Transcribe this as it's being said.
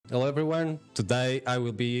Hello everyone, today I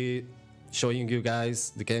will be showing you guys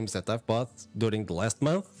the games that I've bought during the last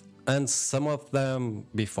month and some of them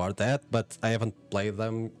before that, but I haven't played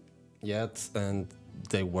them yet and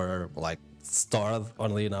they were like stored.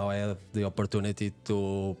 Only now I have the opportunity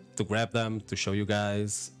to grab them, to show you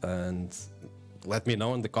guys, and let me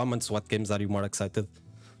know in the comments what games are you more excited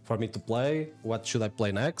for me to play, what should I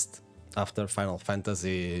play next after Final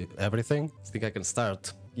Fantasy everything. I think I can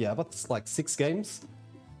start. Yeah, but it's like 6 games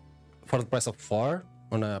for the price of 4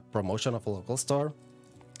 on a promotion of a local store.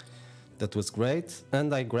 That was great.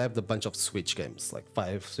 And I grabbed a bunch of Switch games, like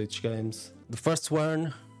 5 Switch games. The first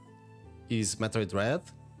one is Metroid Dread.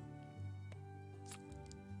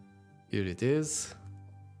 Here it is.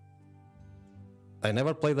 I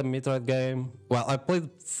never played the Metroid game. Well, I played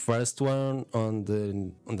the first one on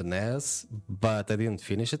the NES, but I didn't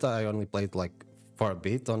finish it. I only played like for a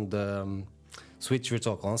bit on the Switch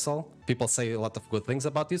Virtual Console. People say a lot of good things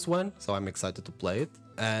about this one, so I'm excited to play it.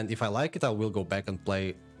 And if I like it, I will go back and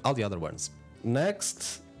play all the other ones.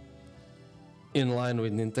 Next, in line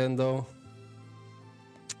with Nintendo,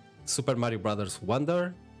 Super Mario Bros.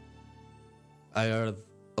 Wonder. I heard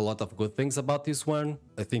a lot of good things about this one.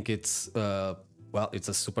 I think it's well, it's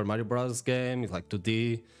a Super Mario Bros. Game. It's like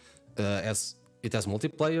 2D. It has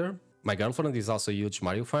multiplayer. My girlfriend is also a huge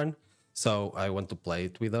Mario fan, so I want to play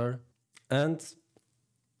it with her. And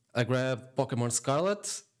I grabbed Pokemon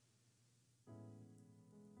Scarlet.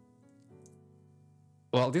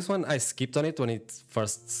 Well, this one I skipped on it when it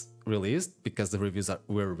first released because the reviews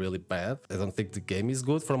were really bad. I don't think the game is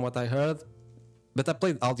good from what I heard. But I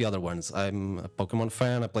played all the other ones. I'm a Pokemon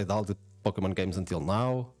fan. I played all the Pokemon games until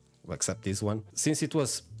now, except this one. Since it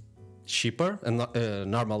was cheaper, and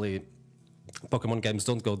normally Pokemon games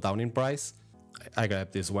don't go down in price, I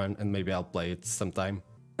grabbed this one and maybe I'll play it sometime.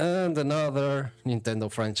 And another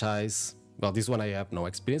Nintendo franchise. Well, this one I have no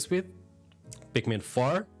experience with. Pikmin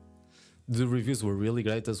 4. The reviews were really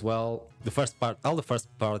great as well. All the first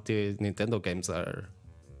party Nintendo games are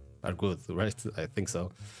good, right? I think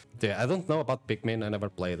so. Yeah, I don't know about Pikmin. I never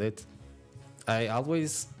played it. I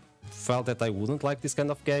always felt that I wouldn't like this kind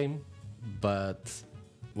of game, but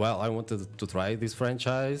well, I wanted to try this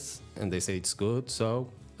franchise and they say it's good, so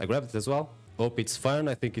I grabbed it as well. Hope it's fun.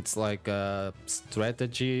 I think it's like a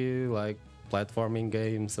strategy, like platforming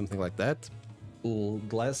game, something like that.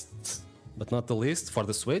 Last but not the least, for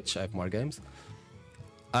the Switch, I have more games.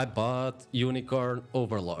 I bought Unicorn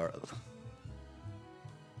Overlord.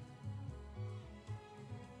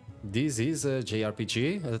 This is a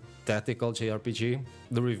JRPG, a tactical JRPG.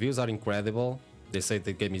 The reviews are incredible. They say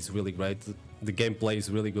the game is really great. The gameplay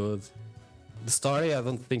is really good. The story, I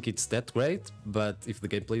don't think it's that great, but if the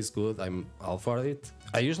gameplay is good, I'm all for it.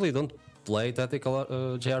 I usually don't play tactical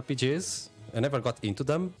JRPGs. I never got into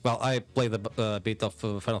them. Well, I played a bit of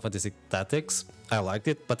Final Fantasy Tactics. I liked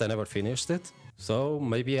it, but I never finished it. So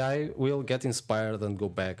maybe I will get inspired and go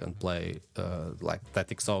back and play like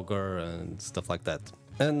Tactics Ogre and stuff like that.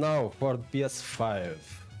 And now for PS5,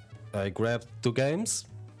 I grabbed 2 games.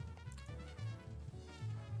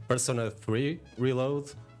 Persona 3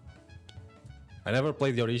 Reload. I never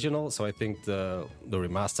played the original, so I think the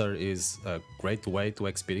remaster is a great way to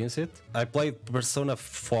experience it. I played Persona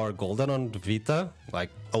 4 Golden on Vita, like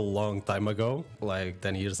a long time ago, like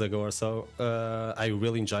 10 years ago or so. I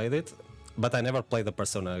really enjoyed it, but I never played the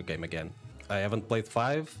Persona game again. I haven't played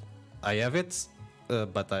 5. I have it,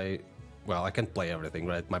 but I can't play everything,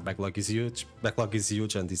 right? My backlog is huge.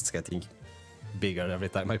 And it's getting bigger every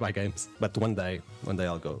time I buy games. But one day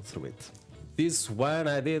I'll go through it. This one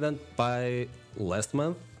I didn't buy last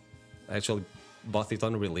month. I actually bought it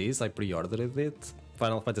on release. I pre-ordered it.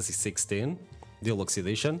 Final Fantasy 16 Deluxe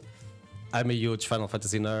Edition. I'm a huge Final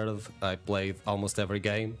Fantasy nerd. I played almost every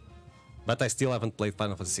game, but I still haven't played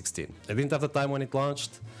Final Fantasy 16. I didn't have the time when it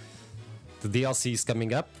launched. The DLC is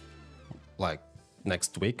coming up, like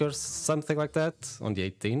next week or something like that, on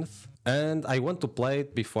the 18th. And I want to play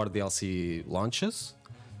it before DLC launches.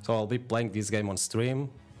 So I'll be playing this game on stream,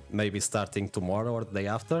 maybe starting tomorrow or the day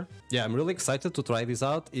after. Yeah, I'm really excited to try this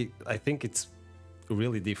out. I think it's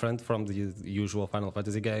really different from the usual Final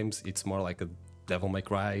Fantasy games. It's more like a Devil May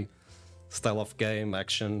Cry style of game,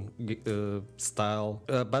 action style.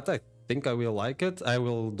 But I think I will like it. I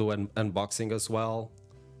will do an unboxing as well,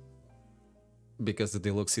 because the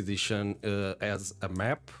Deluxe Edition has a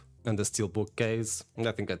map and a steelbook case. And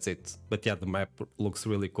I think that's it. But yeah, the map looks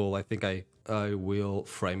really cool. I think I will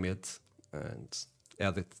frame it and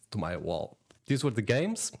add it to my wall. These were the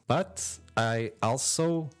games, but I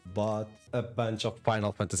also bought a bunch of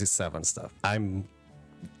Final Fantasy VII stuff. I'm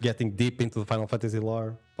getting deep into the Final Fantasy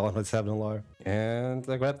lore, Final Fantasy VII lore, and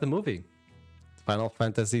I grabbed the movie. Final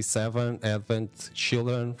Fantasy VII Advent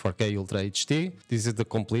Children 4K Ultra HD. This is the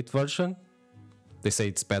complete version. They say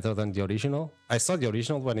it's better than the original. I saw the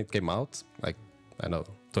original when it came out, like, I know,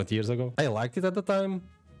 20 years ago. I liked it at the time,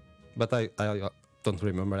 but I don't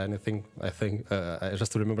remember anything. I think I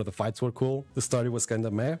just remember the fights were cool. The story was kind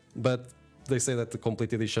of meh, but they say that the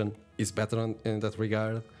complete edition is better in that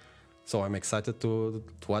regard. So I'm excited to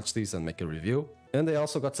watch this and make a review. And they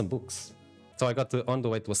also got some books. So I got On the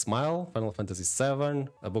Way to a Smile, Final Fantasy VII,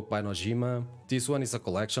 a book by Nojima. This one is a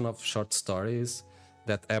collection of short stories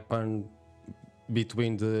that happened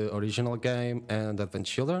between the original game and Advent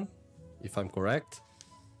Children, if I'm correct.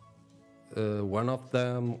 One of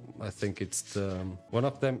them, I think it's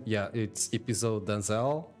it's Episode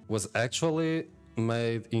Denzel, was actually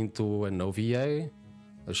made into an OVA,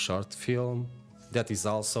 a short film, that is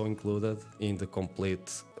also included in the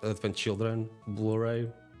complete Advent Children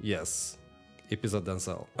Blu-ray. Yes, Episode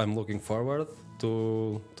Denzel. I'm looking forward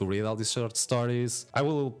to read all these short stories. I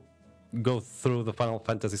will go through the Final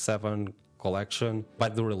Fantasy VII collection by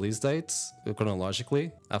the release dates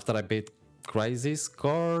chronologically. After I beat Crazy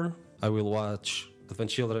Score, I will watch Advent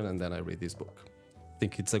Children and then I read this book. I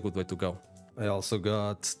think it's a good way to go. I also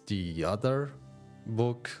got the other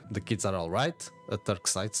book, The Kids Are Alright, a Turk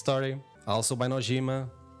side story, also by Nojima.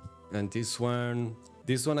 And this one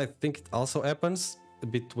I think it also happens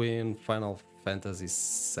between Final Fantasy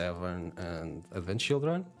VII and Advent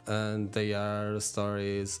Children. And they are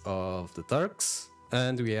stories of the Turks.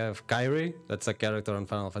 And we have Kairi, that's a character on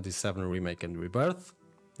Final Fantasy VII Remake and Rebirth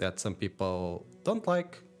that some people don't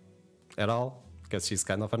like at all, because she's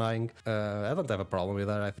kind of annoying. I don't have a problem with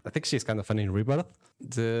her. I think she's kind of funny in Rebirth.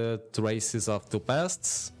 The Traces of Two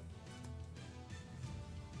Pasts.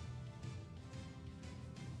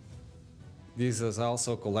 This is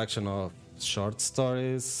also a collection of short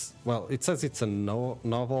stories. Well, it says it's a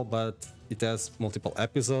novel, but it has multiple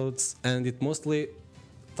episodes, and it mostly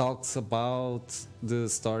talks about the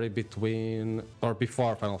story between or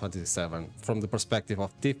before Final Fantasy VII from the perspective of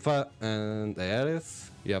Tifa and Aerith.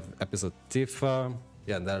 You have episode Tifa,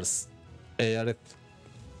 yeah, there's Aerith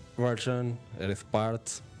version, Aerith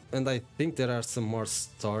part, and I think there are some more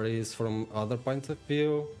stories from other points of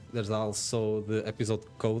view. There's also the episode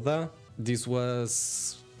Coda. This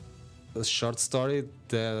was a short story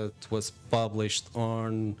that was published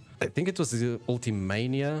on, I think it was the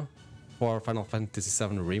Ultimania for Final Fantasy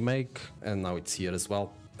VII Remake, and now it's here as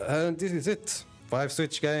well. And this is it. 5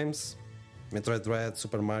 Switch games: Metroid Dread,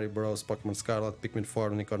 Super Mario Bros., Pokemon Scarlet, Pikmin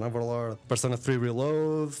 4, Unicorn Overlord, Persona 3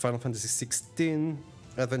 Reload, Final Fantasy 16,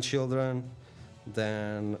 Advent Children,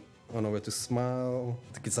 then On a Way to Smile,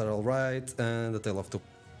 The Kids Are Alright, and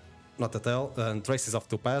Traces of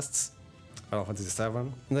Two Pasts, Final Fantasy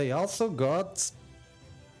VII. They also got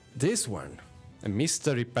this one, a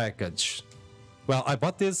mystery package. Well, I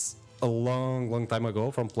bought this a long time ago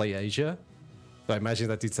from Play Asia, so I imagine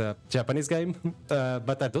that it's a Japanese game,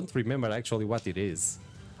 but I don't remember actually what it is.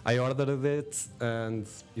 I ordered it and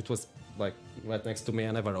it was like right next to me.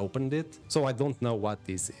 I never opened it, so I don't know what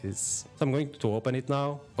this is. So I'm going to open it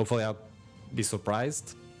now. Hopefully I'll be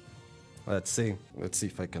surprised. Let's see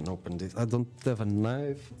if I can open this. I don't have a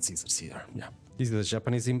knife. Scissors here. Yeah, this is a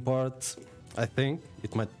Japanese import. I think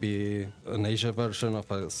it might be an Asia version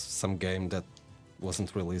of some game that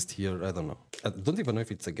wasn't released here. I don't know. I don't even know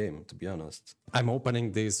if it's a game, to be honest. I'm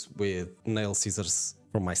opening this with nail scissors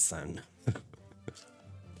from my son.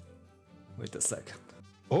 Wait a second.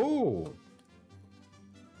 Oh!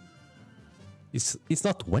 It's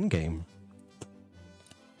not one game.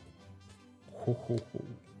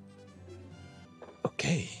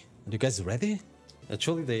 Okay, are you guys ready?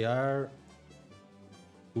 Actually, they are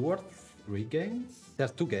 2 or 3 games? There are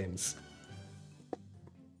 2 games.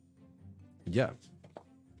 Yeah.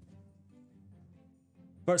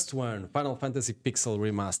 First one, Final Fantasy Pixel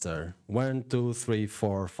Remaster 1, 2, 3,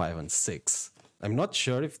 4, 5, and 6. I'm not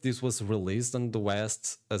sure if this was released on the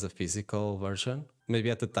West as a physical version. Maybe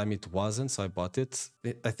at the time it wasn't, so I bought it.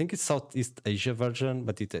 I think it's Southeast Asia version,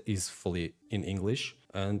 but it is fully in English.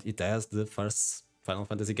 And it has the first Final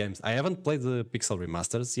Fantasy games. I haven't played the Pixel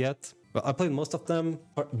Remasters yet. Well, I played most of them.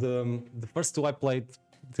 The first 2 I played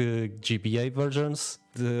the GBA versions.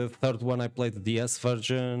 The third one I played the DS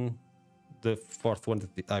version. The fourth one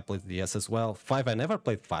I played the DS as well. 5 I never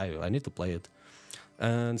played 5. I need to play it.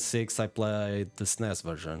 And 6 I played the SNES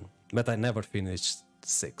version, but I never finished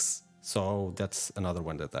 6. So that's another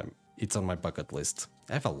one that it's on my bucket list.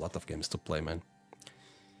 I have a lot of games to play, man.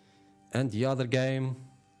 And the other game,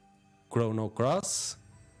 Chrono Cross,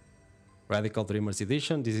 Radical Dreamers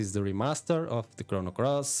Edition. This is the remaster of the Chrono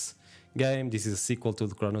Cross game. This is a sequel to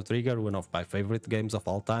the Chrono Trigger, one of my favorite games of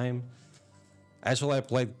all time. Actually, I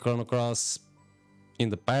played Chrono Cross in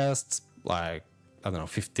the past, like, I don't know,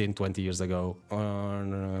 15, 20 years ago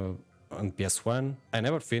on PS1. I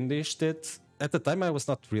never finished it. At the time, I was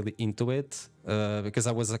not really into it because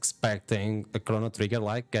I was expecting a Chrono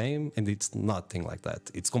Trigger-like game, and it's nothing like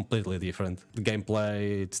that. It's completely different. The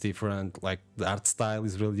gameplay, it's different. Like, the art style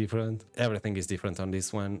is really different. Everything is different on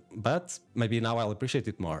this one. But maybe now I'll appreciate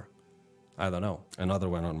it more. I don't know. Another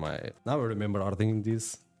one on my... Now I remember ordering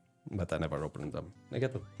this, but I never opened them. I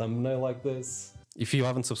get a thumbnail like this. If you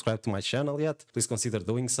haven't subscribed to my channel yet, please consider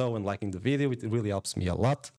doing so and liking the video. It really helps me a lot.